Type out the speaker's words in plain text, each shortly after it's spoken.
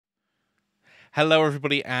Hello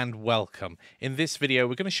everybody and welcome. In this video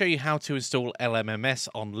we're going to show you how to install LMMS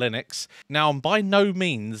on Linux. Now I'm by no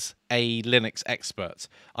means a Linux expert.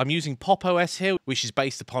 I'm using Pop! OS here, which is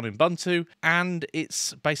based upon Ubuntu, and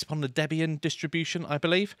it's based upon the Debian distribution, I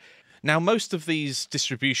believe. Now most of these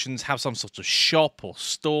distributions have some sort of shop or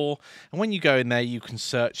store, and when you go in there you can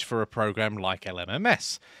search for a program like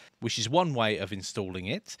LMMS, which is one way of installing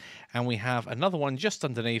it, and we have another one just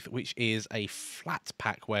underneath which is a flat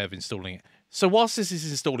pack way of installing it. So whilst this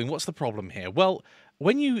is installing, what's the problem here? Well,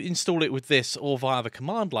 when you install it with this or via the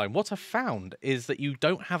command line, what I've found is that you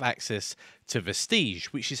don't have access to VeSTige,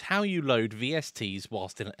 which is how you load VSTs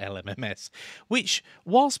whilst in LMMS, which,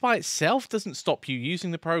 whilst by itself doesn't stop you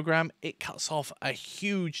using the program, it cuts off a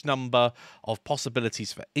huge number of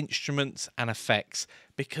possibilities for instruments and effects,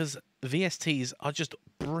 because VSTs are just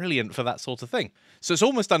brilliant for that sort of thing. So it's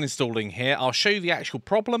almost done installing here. I'll show you the actual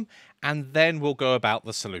problem, and then we'll go about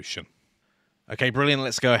the solution. Okay, brilliant.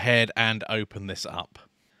 Let's go ahead and open this up.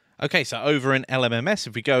 Okay, so over in LMMS,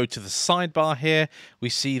 if we go to the sidebar here, we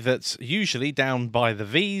see that usually down by the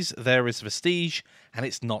V's, there is VeSTige, and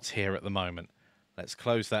it's not here at the moment. Let's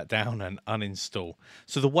close that down and uninstall.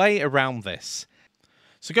 So the way around this,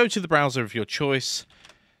 so go to the browser of your choice,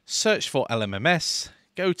 search for LMMS,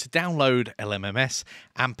 go to download LMMS,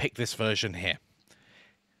 and pick this version here.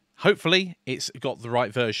 Hopefully, it's got the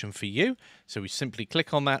right version for you, so we simply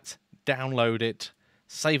click on that, download it,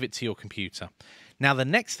 save it to your computer. Now the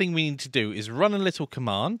next thing we need to do is run a little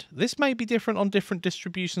command. This may be different on different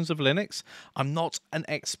distributions of Linux. I'm not an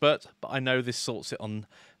expert, but I know this sorts it on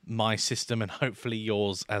my system and hopefully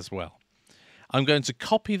yours as well. I'm going to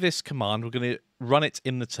copy this command. We're going to run it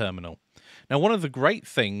in the terminal. Now one of the great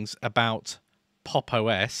things about Pop!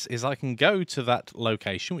 OS is I can go to that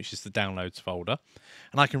location, which is the downloads folder,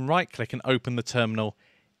 and I can right click and open the terminal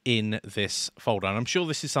in this folder, and I'm sure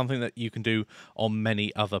this is something that you can do on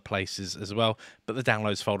many other places as well, but the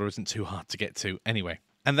downloads folder isn't too hard to get to anyway.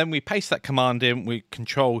 And then we paste that command in, we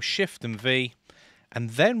Control Shift and V,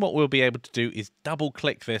 and then what we'll be able to do is double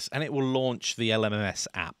click this and it will launch the LMMS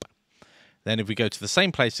app. Then if we go to the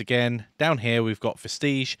same place again, down here we've got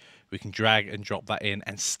VeSTige, we can drag and drop that in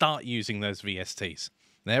and start using those VSTs.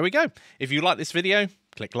 There we go. If you like this video,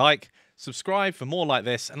 click like, subscribe for more like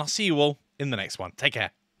this, and I'll see you all in the next one. Take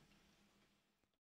care.